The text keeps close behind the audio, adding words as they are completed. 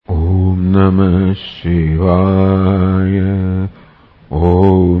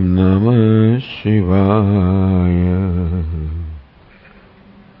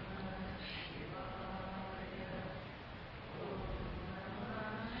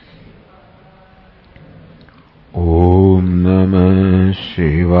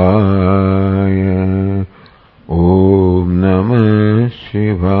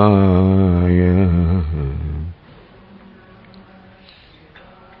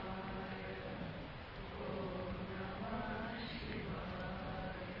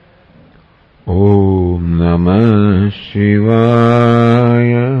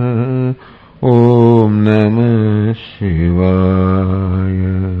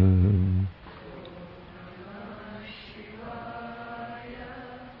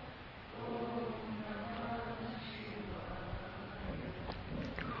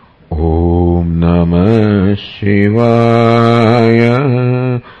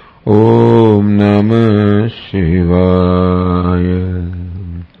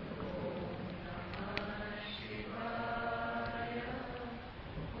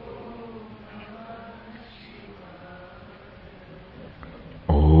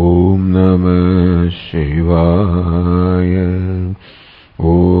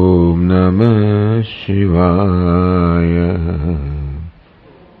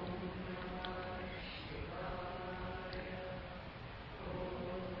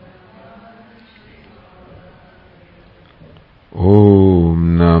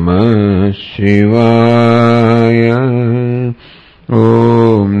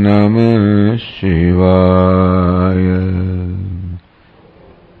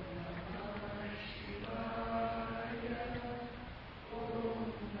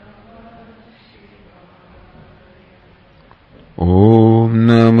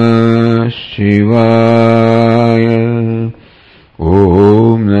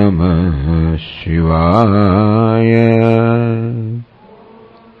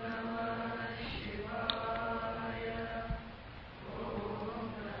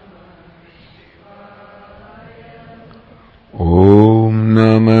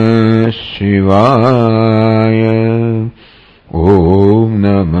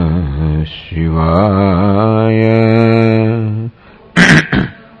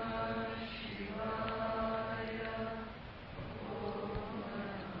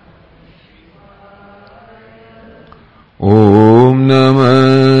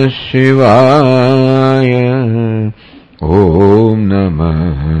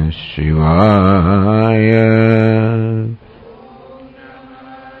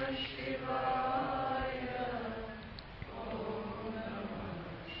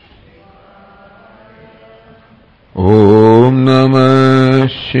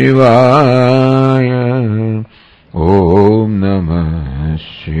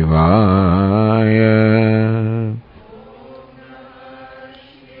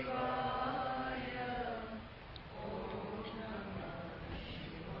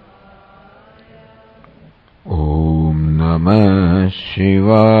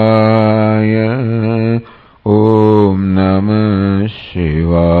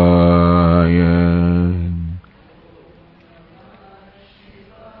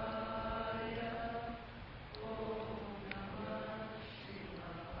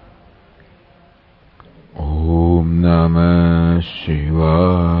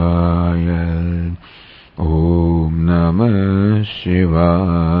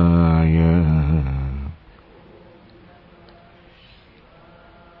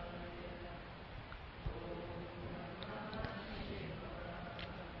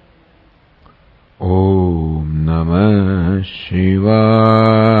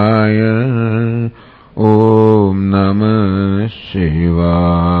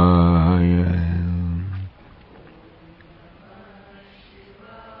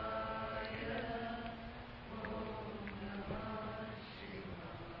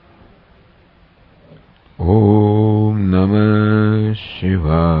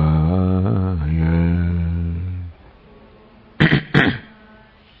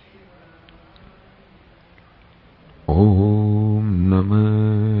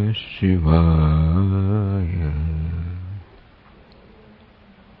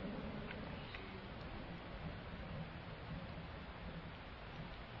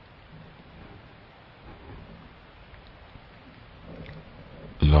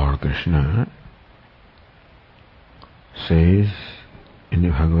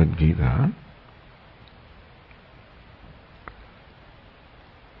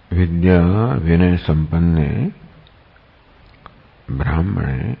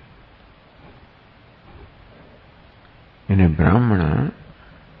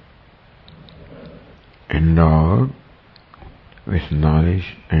endowed with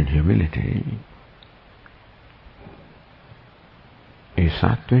knowledge and humility, a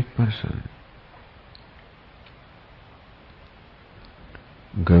sattvic person.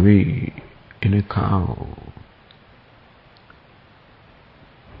 Gavi in a cow.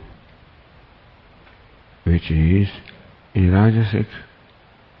 Which is a rajasic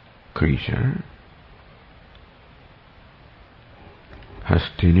creature.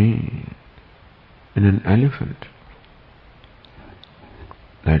 Hastini in an elephant.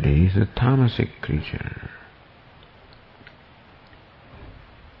 That is a tamasic creature.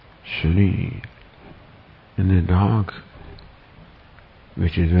 Shuni in a dog,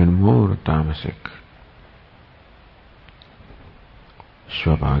 which is even more tamasic.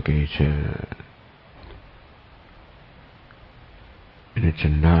 Swabhagecha in a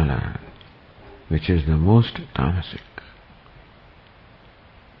chandala, which is the most tamasic.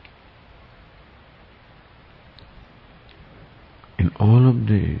 In all of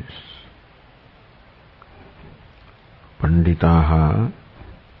these, Panditaha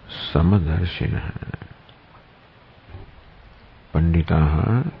Samadarshinaha.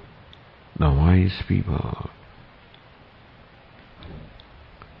 Panditaha, the wise people.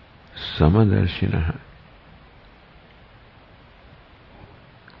 Samadarshinaha,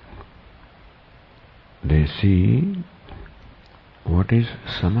 they see what is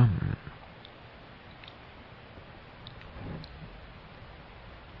samam.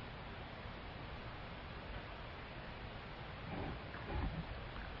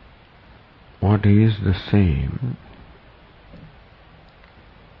 What is the same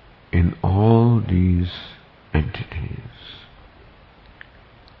in all these entities?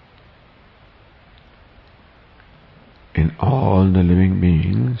 In all the living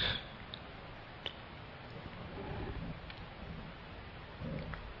beings,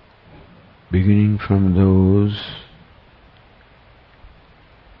 beginning from those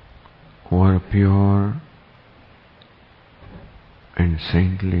who are pure and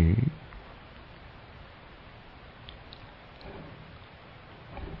saintly,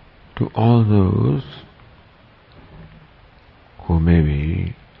 to all those who may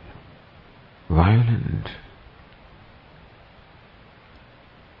be violent,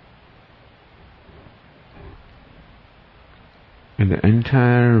 in the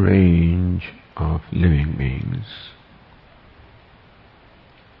entire range of living beings,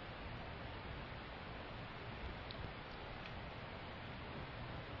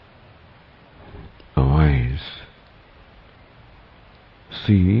 the wise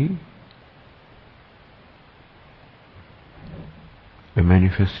see a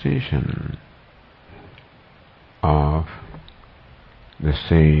manifestation of the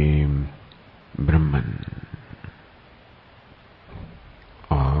same Brahman,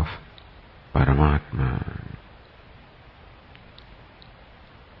 of Paramatma.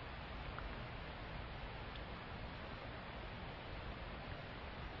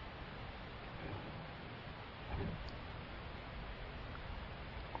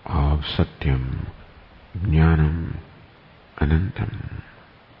 Of Satyam, Jnanam, Anantam.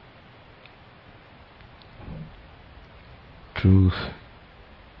 Truth,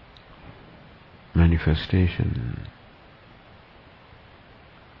 manifestation,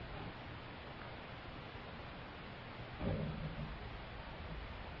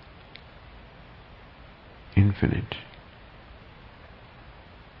 infinite.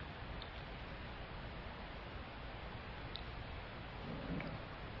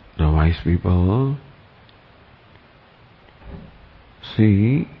 The wise people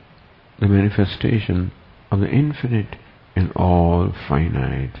see the manifestation of the infinite in all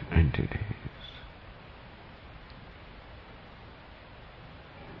finite entities.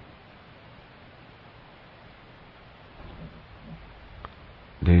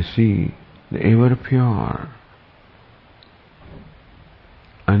 They see the ever pure,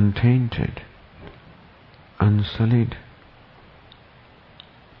 untainted, unsullied,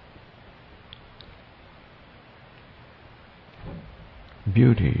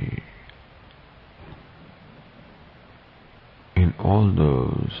 beauty in all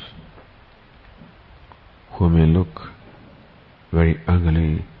those who may look very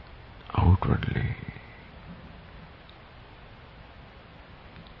ugly outwardly.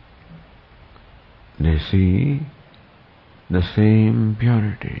 They see the same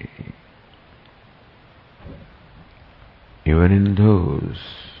purity even in those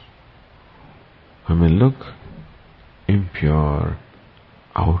who may look impure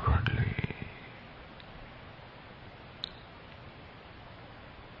outwardly.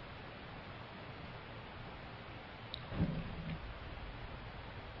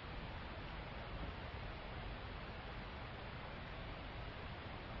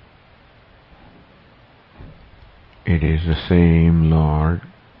 It is the same Lord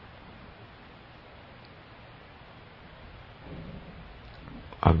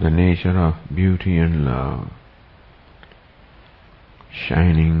of the nature of beauty and love,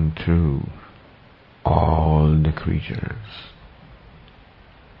 shining through all the creatures.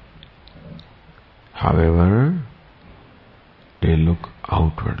 However, they look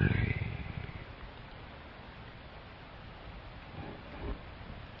outwardly.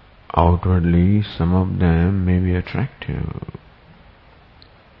 Outwardly, some of them may be attractive.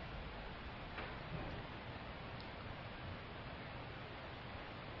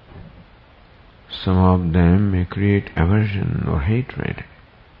 Some of them may create aversion or hatred.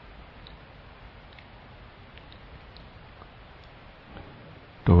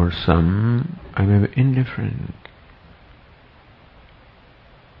 Towards some, I may be indifferent.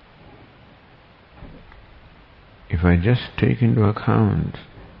 If I just take into account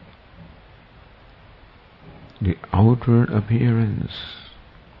the outward appearance,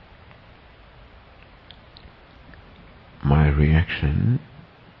 my reaction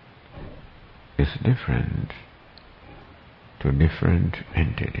is different to different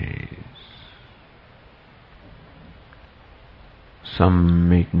entities. Some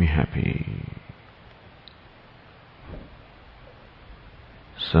make me happy.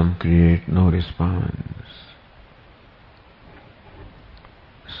 Some create no response.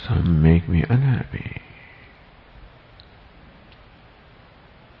 Some make me unhappy.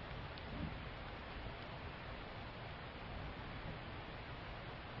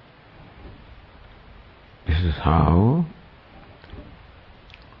 This is how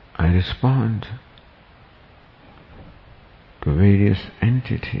I respond to various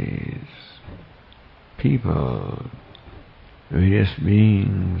entities, people, various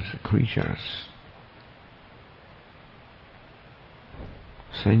beings, creatures,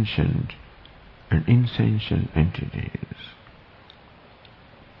 sentient and insentient entities.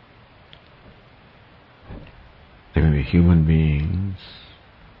 They may be human beings,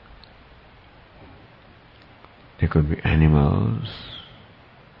 they could be animals,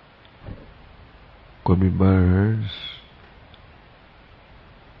 could be birds,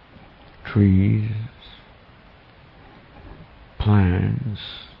 trees, plants,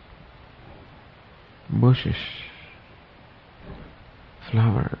 bushes,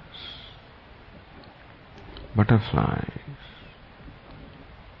 flowers, butterflies,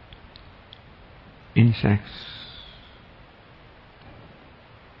 insects,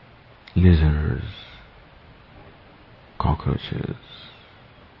 lizards, cockroaches,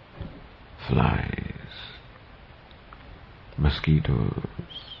 flies, mosquitoes.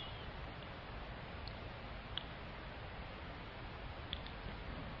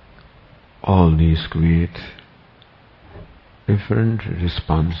 All these create different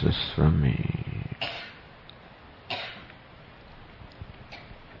responses from me.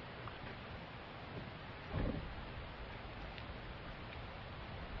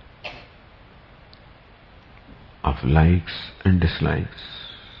 Of likes and dislikes.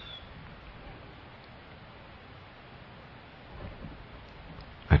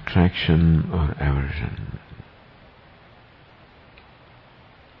 Attraction or aversion.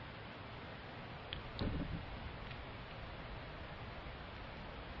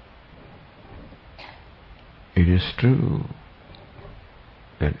 It is true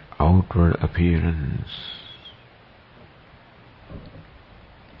that outward appearance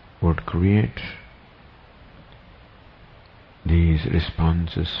would create these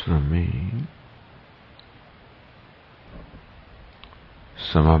responses from me.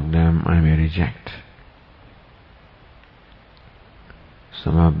 Some of them I may reject.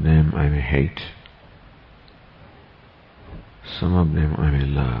 Some of them I may hate. Some of them I may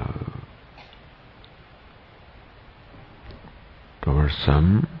love. Towards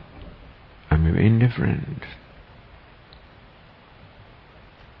some, I may be indifferent.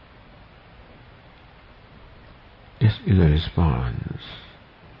 This is a response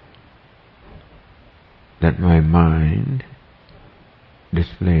that my mind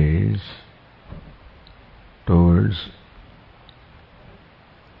displays towards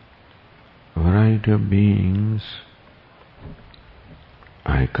a variety of beings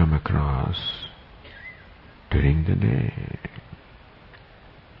I come across during the day.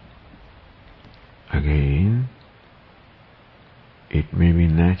 Again, it may be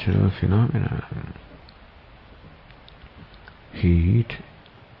natural phenomenon, heat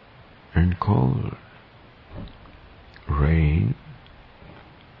and cold, rain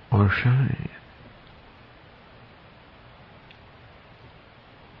or shine.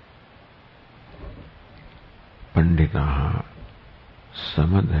 Panditaha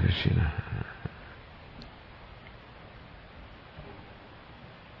Samadarshinaha.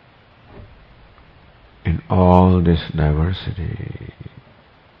 all this diversity,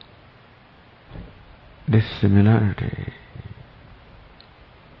 this similarity,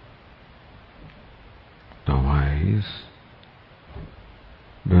 the wise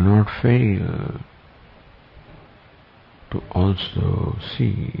do not fail to also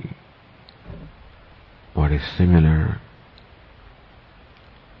see what is similar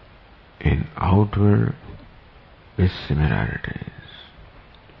in outward dissimilarities,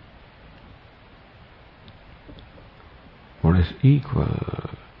 what is equal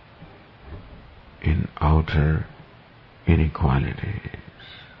in outer inequalities,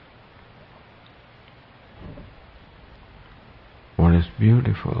 what is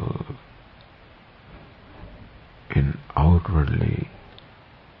beautiful in outwardly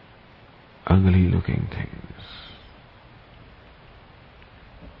ugly looking things,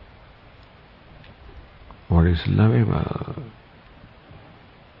 what is lovable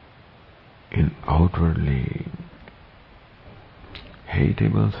in outwardly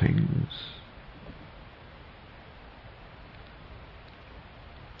hateable things.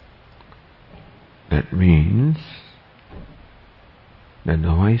 That means that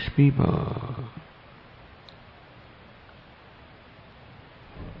the wise people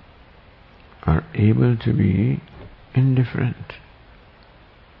are able to be indifferent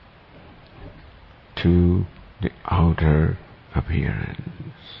to the outer appearance.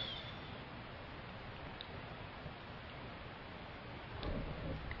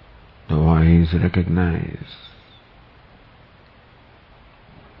 The wise recognize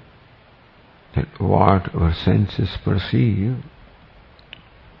that what our senses perceive,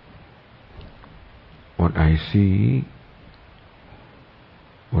 what I see,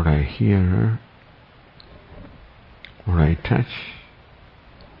 what I hear, what I touch,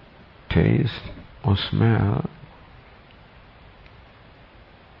 taste, or smell,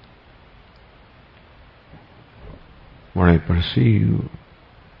 what I perceive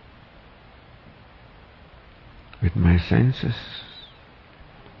with my senses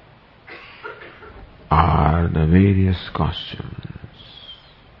are the various costumes.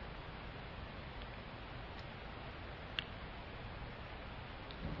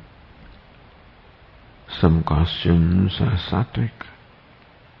 Some costumes are sattvic,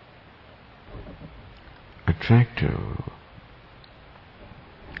 attractive,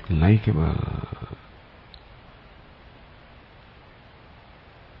 likable.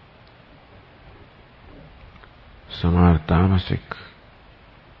 Some are tamasic,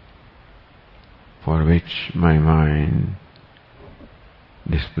 for which my mind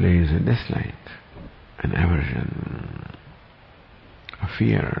displays a dislike, an aversion, a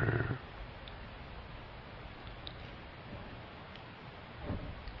fear.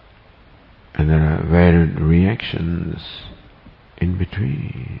 And there are varied reactions in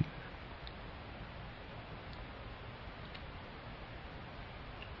between.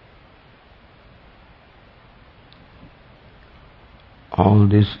 All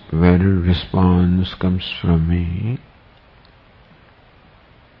this varied response comes from me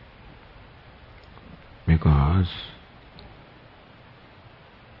because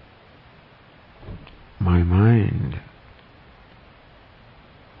my mind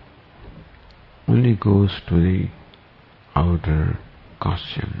only goes to the outer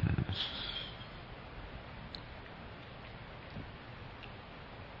costumes.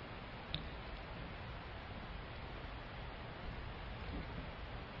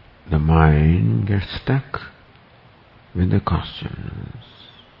 The mind gets stuck with the costumes.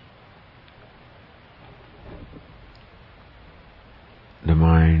 The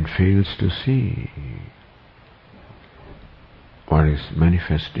mind fails to see what is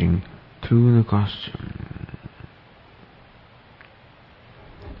manifesting through the costume.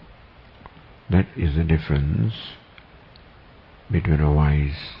 That is the difference between a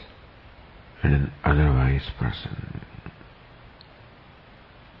wise and an otherwise person.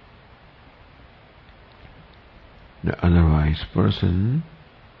 The otherwise person,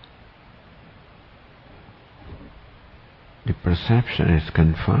 the perception is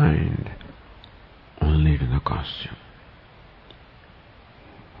confined only to the costume,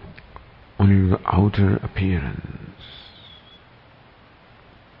 only to the outer appearance,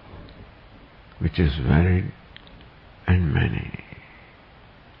 which is varied and many.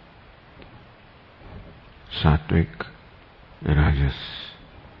 Sattvic, Rajas,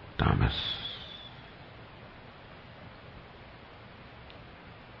 Tamas.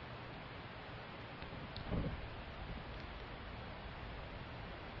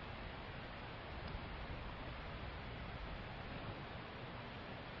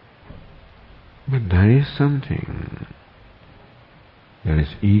 But there is something that is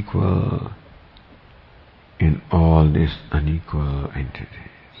equal in all these unequal entities.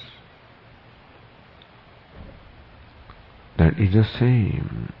 That is the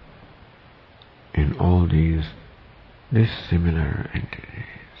same in all these dissimilar entities.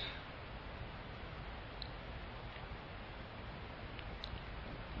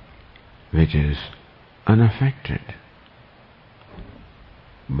 Which is unaffected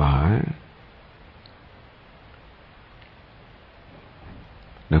by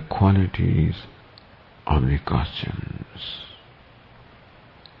the qualities of the costumes.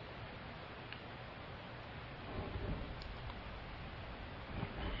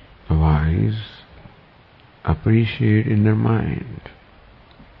 The wise appreciate in their mind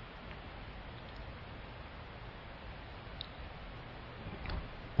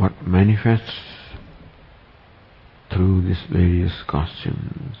what manifests through these various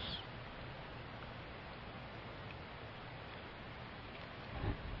costumes.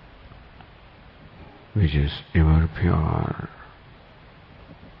 Which is ever pure,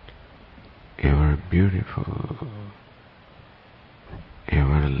 ever beautiful,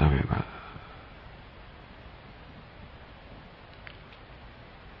 ever lovable.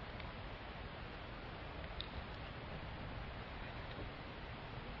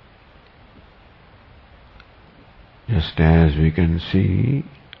 Just as we can see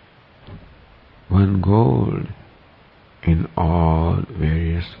one gold in all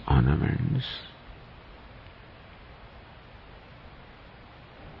various ornaments,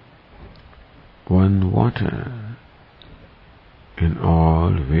 one water in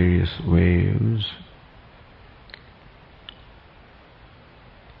all various waves,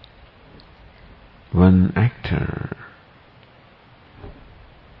 one actor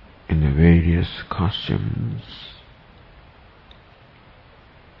in the various costumes,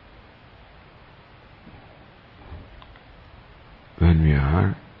 when we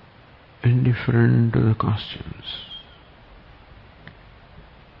are indifferent to the costumes,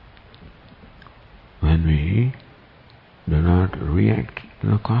 when we do not react to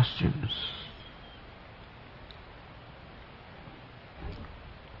the costumes,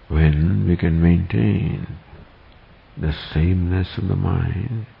 when we can maintain the sameness of the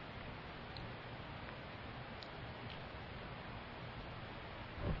mind,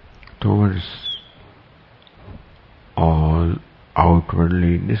 towards all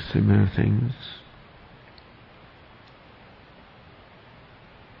outwardly dissimilar things,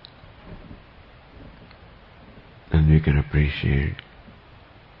 then we can appreciate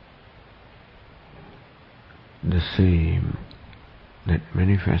the same that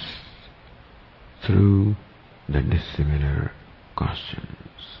manifests through the dissimilar costumes.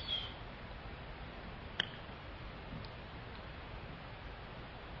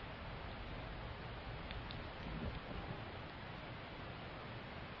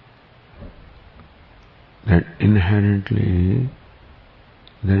 That inherently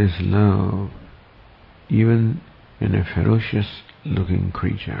there is love even in a ferocious looking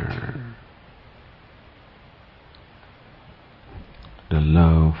creature. The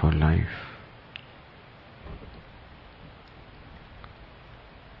love for life,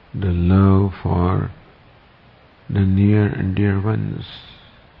 the love for the near and dear ones,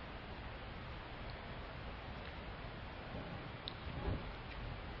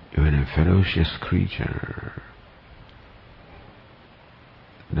 even a ferocious creature,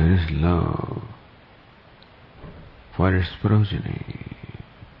 there is love for its progeny.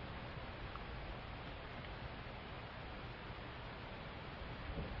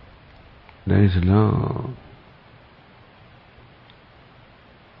 There is love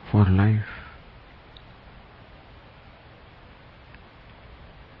for life.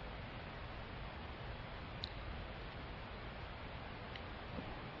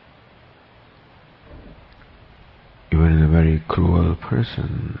 Even in a very cruel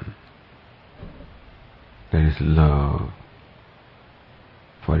person, there is love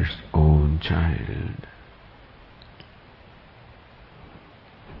for its own child.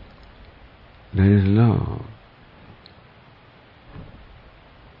 There is love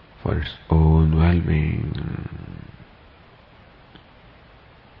for its own well-being.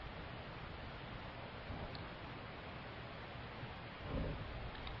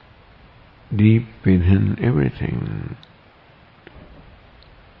 Deep within everything,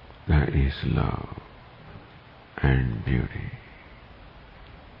 there is love and beauty.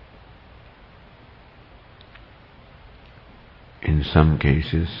 In some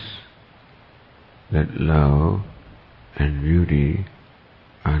cases, that love and beauty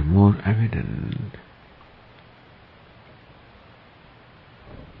are more evident.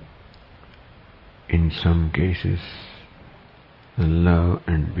 In some cases, the love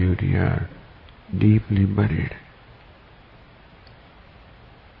and beauty are deeply buried.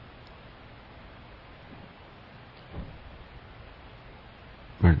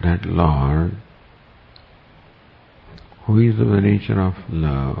 But that Lord, who is of the nature of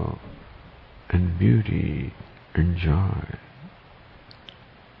love and beauty and joy,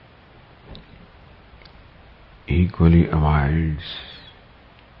 equally abides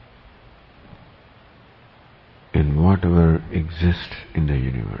in whatever exists in the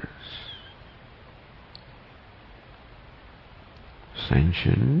universe,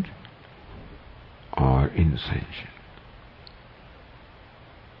 sentient or insentient.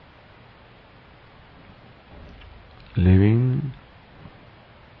 Living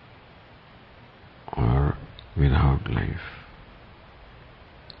or without life.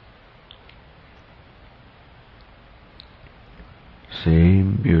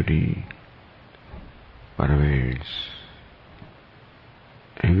 Same beauty pervades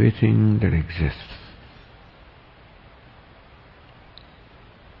everything that exists.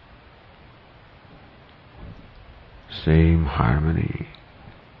 Same harmony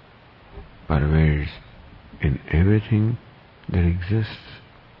pervades in everything that exists.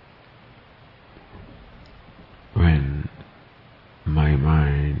 When my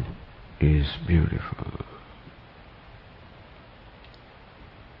mind is beautiful,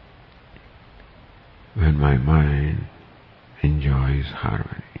 when my mind enjoys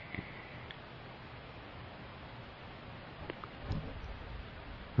harmony,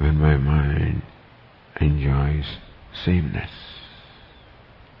 when my mind enjoys sameness,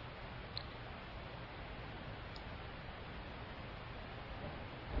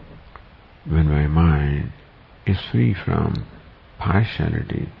 when my mind is free from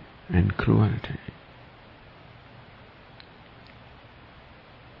partiality and cruelty,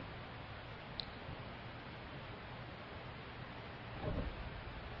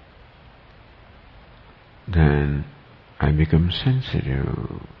 then I become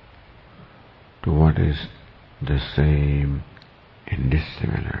sensitive to what is the same and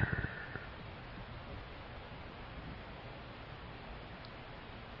dissimilar.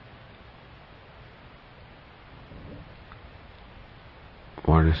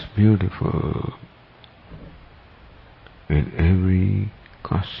 What is beautiful in every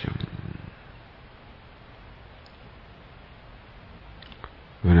costume.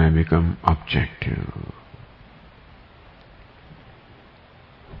 When I become objective,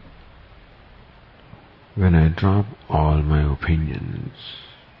 when I drop all my opinions,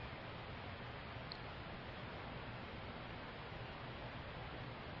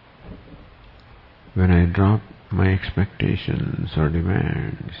 when I drop my expectations or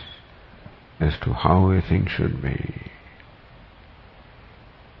demands as to how a thing should be,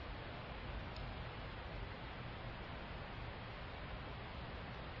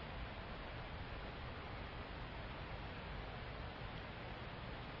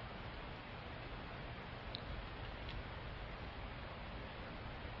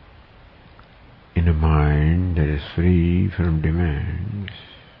 in a mind that is free from demands,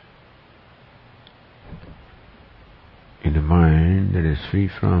 in a mind that is free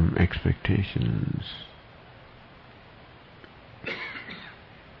from expectations,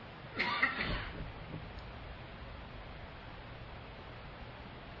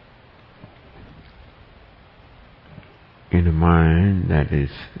 in a mind that is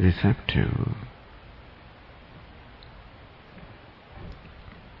receptive,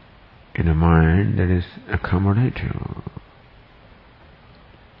 in a mind that is accommodative,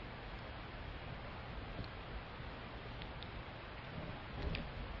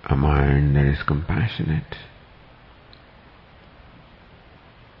 a mind that is compassionate,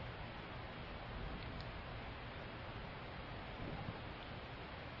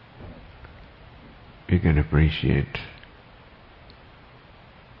 you can appreciate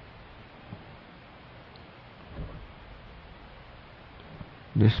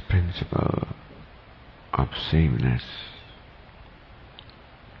this principle of sameness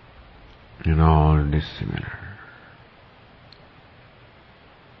in all dissimilar.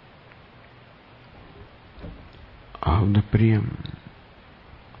 Of the Priyam,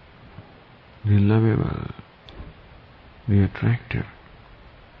 the lovable, the attractive,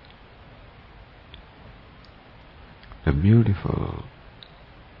 the beautiful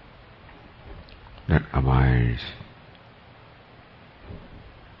that abides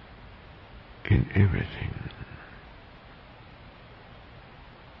in everything.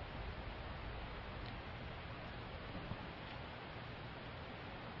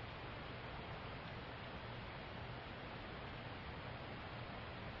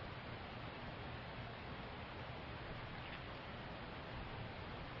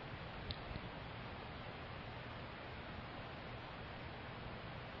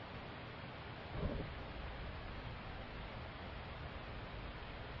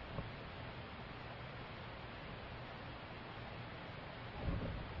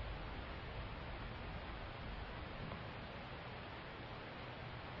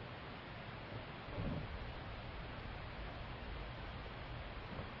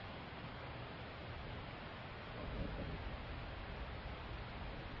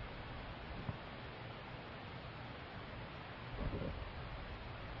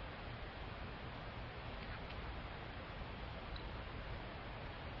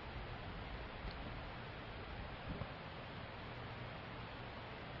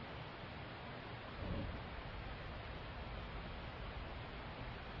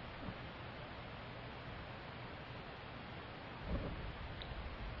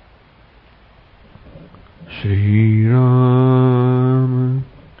 Shri Ram,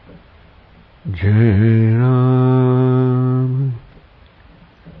 Jai Ram,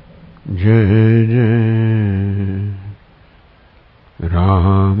 Jai Jai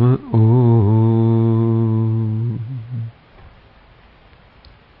Ram Om.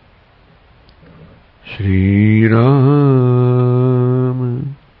 Shri Ram,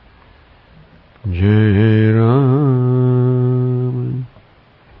 Jai Ram,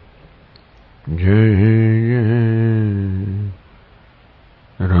 Jai Jai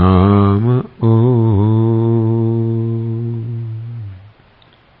Ram Om.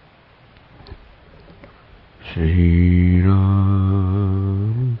 Shri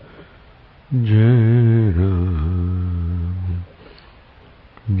Ram, Jai Ram,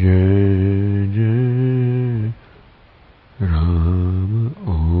 Jai Jai Ram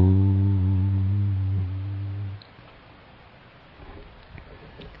Om.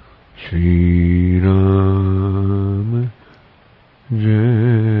 Shri Ram,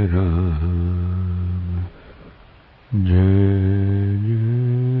 Jai Ram, Jai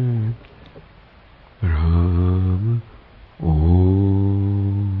Jai Ram Om.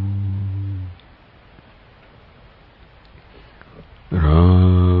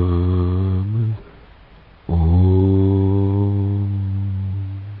 Ram Om.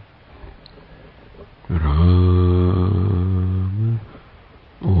 Ram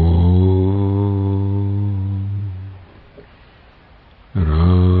Om.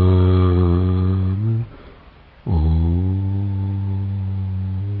 Ram Om.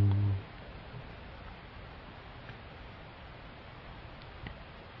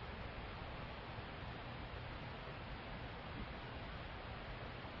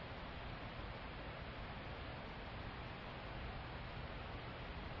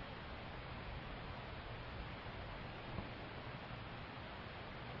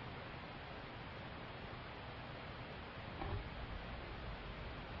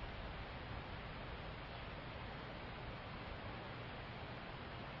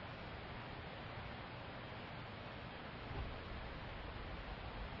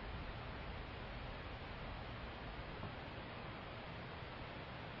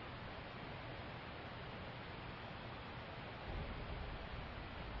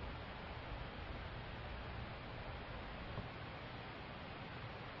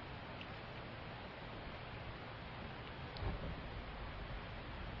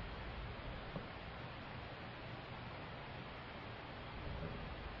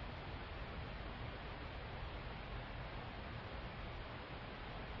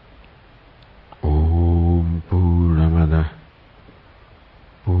 Om Purnamada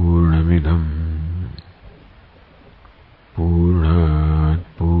Purnamidam Purnat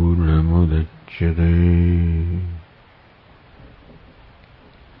Purnamudachyate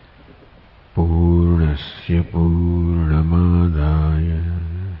Purnasya Purnamadaya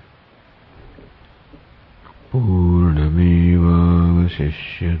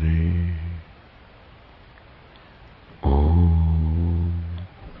Purnamevavasishyate. Om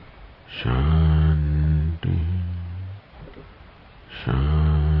Shanti